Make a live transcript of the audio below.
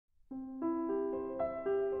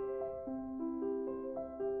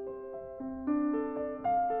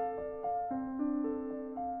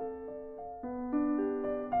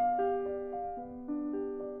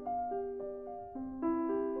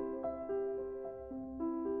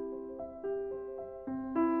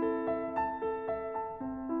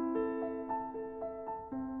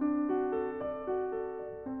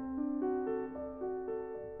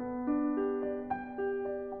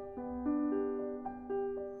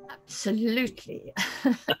Absolutely.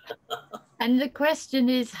 And the question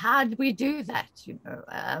is, how do we do that? You know,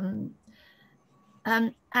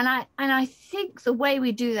 and I think the way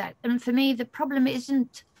we do that, and for me, the problem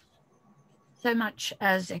isn't so much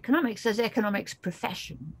as economics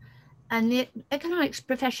profession. And the economics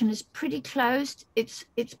profession is pretty closed. It's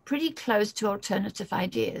pretty closed to alternative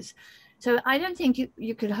ideas. So I don't think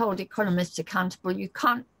you could hold economists accountable. You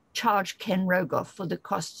can't charge Ken Rogoff for the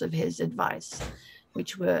costs of his advice,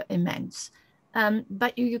 which were immense.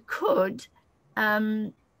 But you could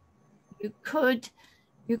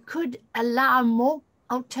allow more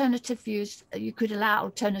alternative views. You could allow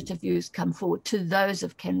alternative views come forward to those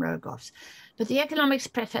of Ken Rogoff's. But the economics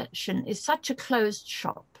profession is such a closed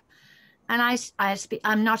shop. And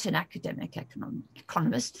I'm not an academic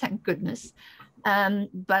economist, thank goodness.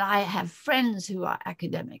 But I have friends who are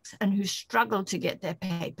academics and who struggle to get their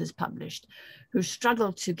papers published, who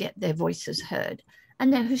struggle to get their voices heard,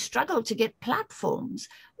 and then who struggle to get platforms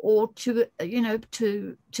or to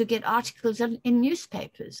get articles in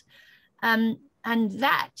newspapers. And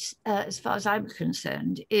that, as far as I'm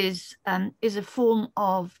concerned, is a form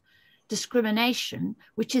of discrimination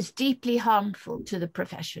which is deeply harmful to the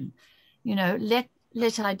profession. You know, let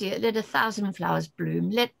 1,000 flowers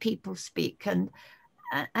bloom, let people speak, and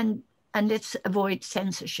let's avoid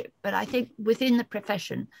censorship. But I think within the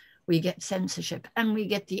profession, we get censorship, and we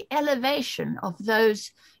get the elevation of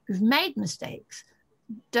those who've made mistakes,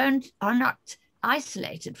 are not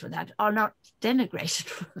isolated for that, are not denigrated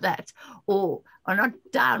for that, or are not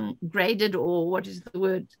downgraded, or what is the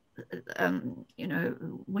word,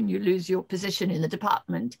 when you lose your position in the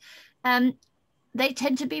department. They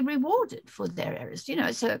tend to be rewarded for their errors,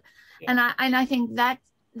 so, yeah. And I think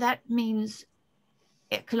that means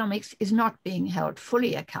economics is not being held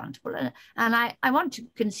fully accountable. And I want to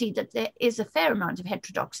concede that there is a fair amount of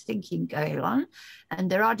heterodox thinking going on, and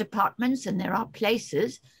there are departments and there are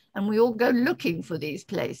places, and we all go looking for these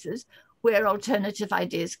places where alternative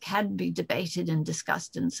ideas can be debated and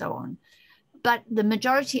discussed and so on. But the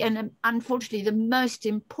majority, and unfortunately the most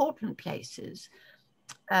important places,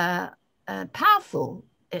 powerful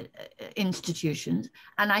institutions,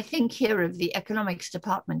 and I think here of the economics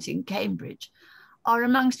department in Cambridge, are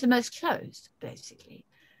amongst the most closed, basically.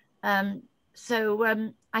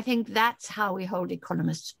 So I think that's how we hold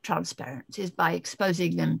economists transparent, is by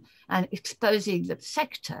exposing them and exposing the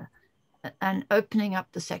sector and opening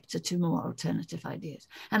up the sector to more alternative ideas.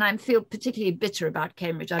 And I feel particularly bitter about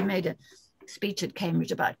Cambridge. I made a speech at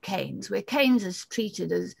Cambridge about Keynes, where Keynes is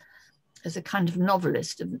treated as a kind of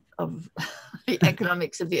novelist of the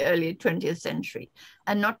economics of the early 20th century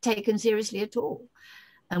and not taken seriously at all.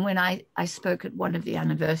 And when I spoke at one of the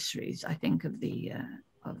anniversaries, I think, of the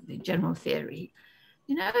general theory,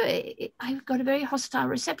 I've got a very hostile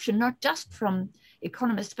reception, not just from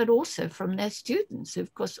economists, but also from their students, who,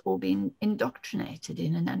 of course, all been indoctrinated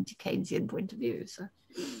in an anti-Keynesian point of view. So.